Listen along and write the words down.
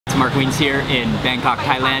Mark Wiens here in Bangkok,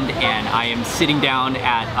 Thailand, and I am sitting down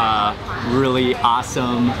at a really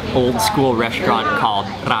awesome old school restaurant called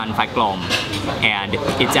Ran Fai Klom. And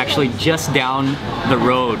it's actually just down the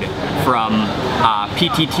road from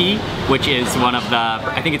PTT, which is one of the,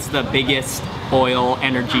 I think it's the biggest oil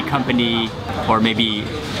energy company, or maybe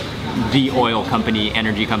the oil company,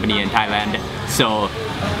 energy company in Thailand. So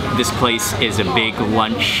this place is a big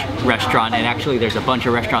lunch restaurant, and actually there's a bunch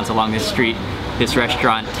of restaurants along this street. This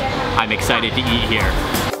restaurant, I'm excited to eat here.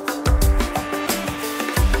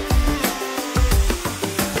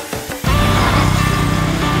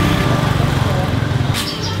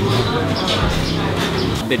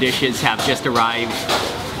 The dishes have just arrived.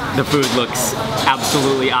 The food looks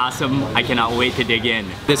absolutely awesome. I cannot wait to dig in.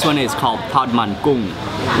 This one is called tod goong,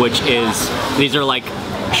 which is, these are like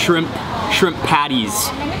shrimp patties,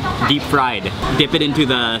 deep fried. Dip it into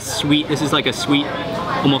the sweet, this is like a sweet,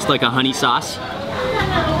 almost like a honey sauce.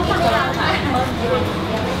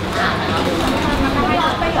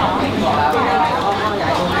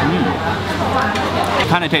 It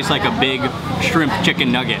kind of tastes like a big shrimp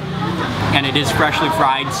chicken nugget. And it is freshly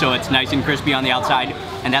fried, so it's nice and crispy on the outside.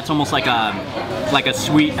 And that's almost like a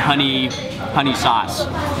sweet honey sauce.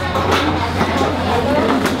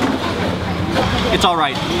 It's all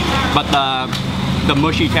right, but the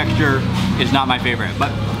mushy texture is not my favorite,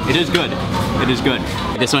 but it is good. It is good.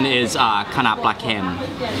 This one is kana plakem,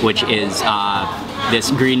 which is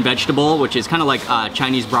this green vegetable, which is kind of like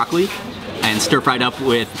Chinese broccoli, and stir fried up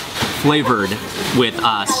with, flavored with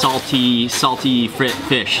salty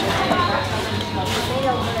fish.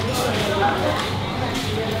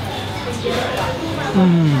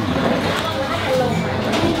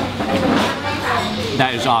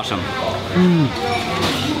 That is awesome.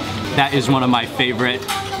 That is one of my favorite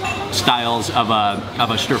styles of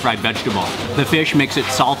a stir-fried vegetable. The fish makes it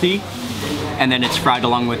salty, and then it's fried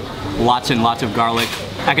along with lots and lots of garlic.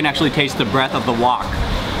 I can actually taste the breath of the wok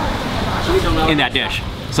in that dish.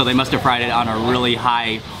 So they must have fried it on a really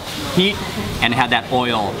high heat and had that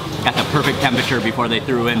oil at the perfect temperature before they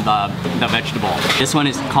threw in the vegetable. This one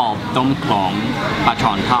is called tom kong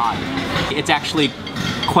patron tod. It's actually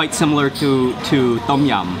quite similar to tom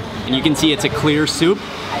yum. And you can see it's a clear soup,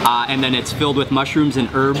 and then it's filled with mushrooms and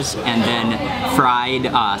herbs, and then fried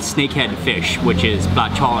snakehead fish, which is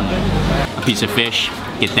bachon. A piece of fish.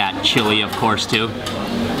 Get that chili, of course, too.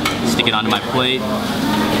 Stick it onto my plate.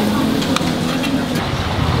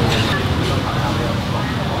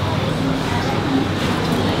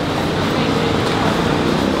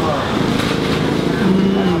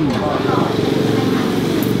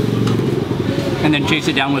 And then chase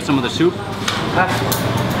it down with some of the soup.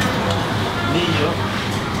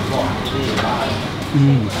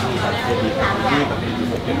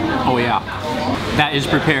 Oh yeah, that is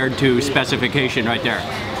prepared to specification right there.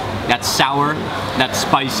 That's sour, that's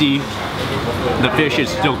spicy, the fish is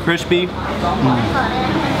still crispy.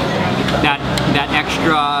 That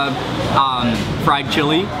extra fried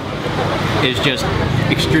chili is just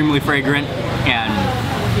extremely fragrant and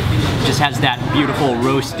just has that beautiful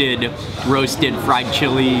roasted fried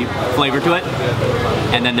chili flavor to it.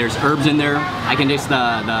 And then there's herbs in there. I can taste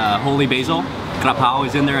the holy basil. Krapao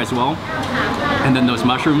is in there as well. And then those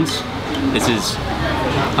mushrooms. This is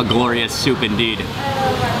a glorious soup indeed.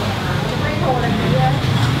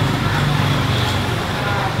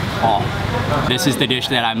 Oh, this is the dish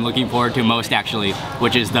that I'm looking forward to most actually,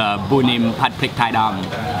 which is the bunim pad prik Thai dam,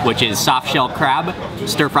 which is soft shell crab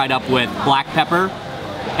stir fried up with black pepper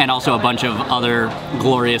and also a bunch of other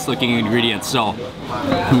glorious looking ingredients. So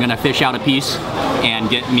I'm gonna fish out a piece and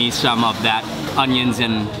get me some of that onions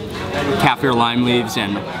and kaffir lime leaves,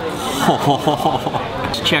 and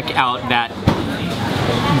check out that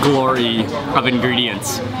glory of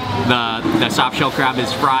ingredients. The soft shell crab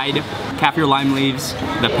is fried, kaffir lime leaves,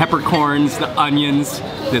 the peppercorns, the onions.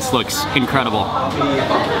 This looks incredible.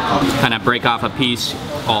 Kind of break off a piece.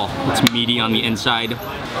 Oh, it's meaty on the inside.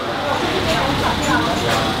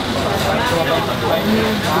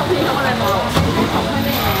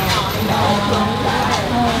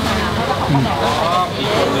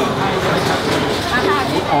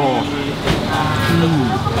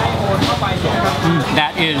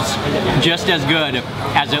 That is just as good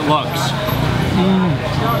as it looks.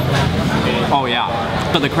 Oh yeah.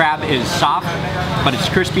 So the crab is soft, but it's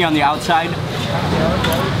crispy on the outside.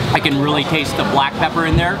 I can really taste the black pepper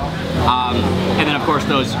in there. And then of course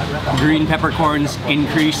those green peppercorns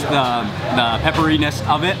increase the pepperiness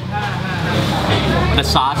of it. The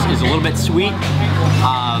sauce is a little bit sweet,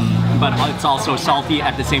 but it's also salty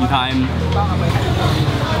at the same time.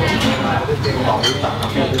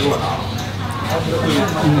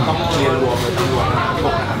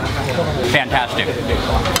 fantastic.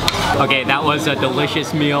 Okay, that was a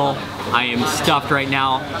delicious meal. I am stuffed right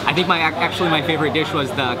now. I think actually my favorite dish was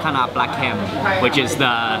the kana black ham, which is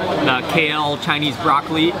the kale Chinese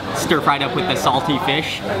broccoli stir-fried up with the salty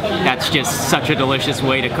fish. That's just such a delicious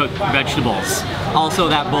way to cook vegetables. Also,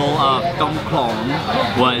 that bowl of tom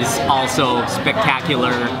klom was also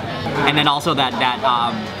spectacular. And then also that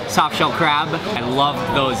soft shell crab. I love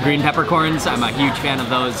those green peppercorns. I'm a huge fan of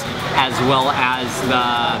those, as well as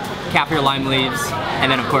the kaffir lime leaves.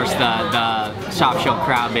 And then of course the soft shell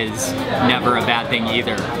crab is never a bad thing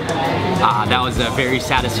either. That was a very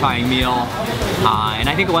satisfying meal. And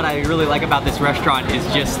I think what I really like about this restaurant is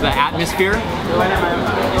just the atmosphere.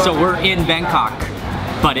 So we're in Bangkok,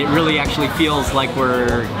 but it really actually feels like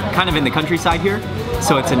we're kind of in the countryside here.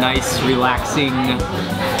 So it's a nice, relaxing,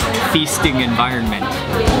 feasting environment.